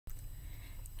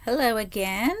Hello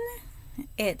again.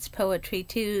 It's Poetry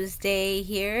Tuesday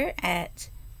here at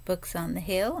Books on the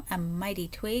Hill, a mighty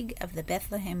twig of the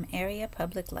Bethlehem Area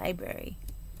Public Library.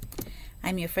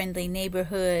 I'm your friendly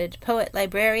neighborhood poet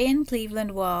librarian,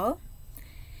 Cleveland Wall,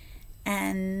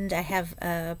 and I have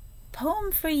a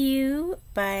poem for you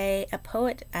by a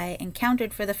poet I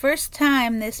encountered for the first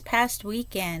time this past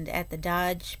weekend at the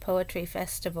Dodge Poetry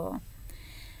Festival.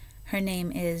 Her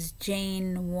name is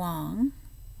Jane Wong,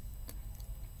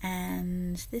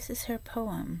 and this is her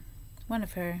poem, one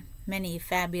of her many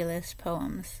fabulous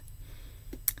poems.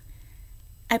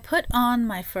 I put on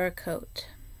my fur coat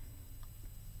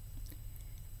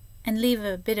and leave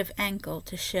a bit of ankle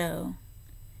to show.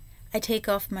 I take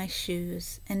off my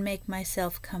shoes and make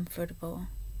myself comfortable.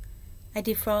 I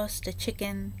defrost a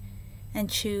chicken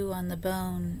and chew on the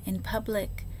bone. In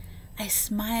public, I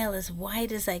smile as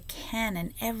wide as I can,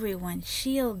 and everyone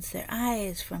shields their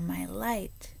eyes from my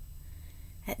light.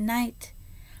 At night,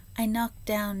 I knock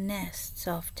down nests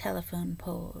off telephone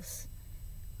poles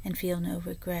and feel no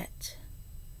regret.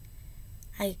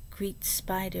 I greet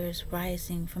spiders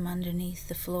rising from underneath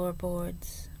the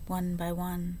floorboards, one by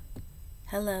one.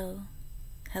 Hello,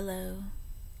 hello.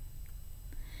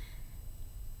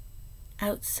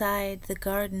 Outside, the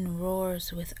garden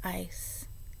roars with ice.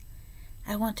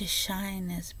 I want to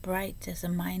shine as bright as a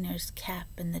miner's cap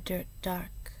in the dirt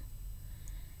dark,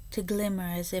 to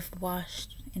glimmer as if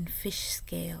washed in fish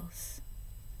scales.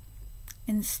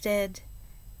 Instead,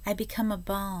 I become a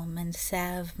balm and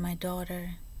salve my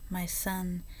daughter, my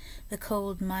son, the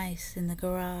cold mice in the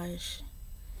garage.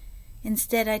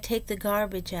 Instead, I take the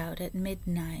garbage out at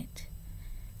midnight.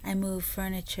 I move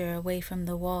furniture away from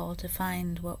the wall to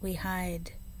find what we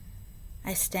hide.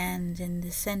 I stand in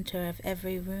the center of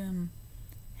every room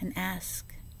and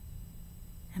ask,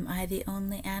 am I the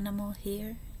only animal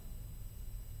here?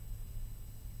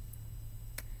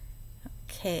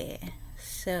 Okay,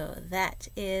 so that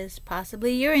is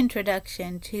possibly your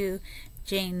introduction to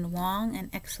Jane Wong,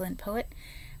 an excellent poet.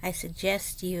 I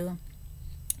suggest you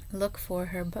look for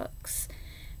her books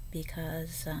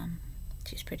because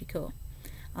she's pretty cool.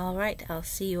 All right, I'll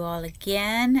see you all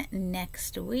again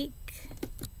next week.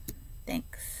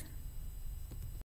 Thanks.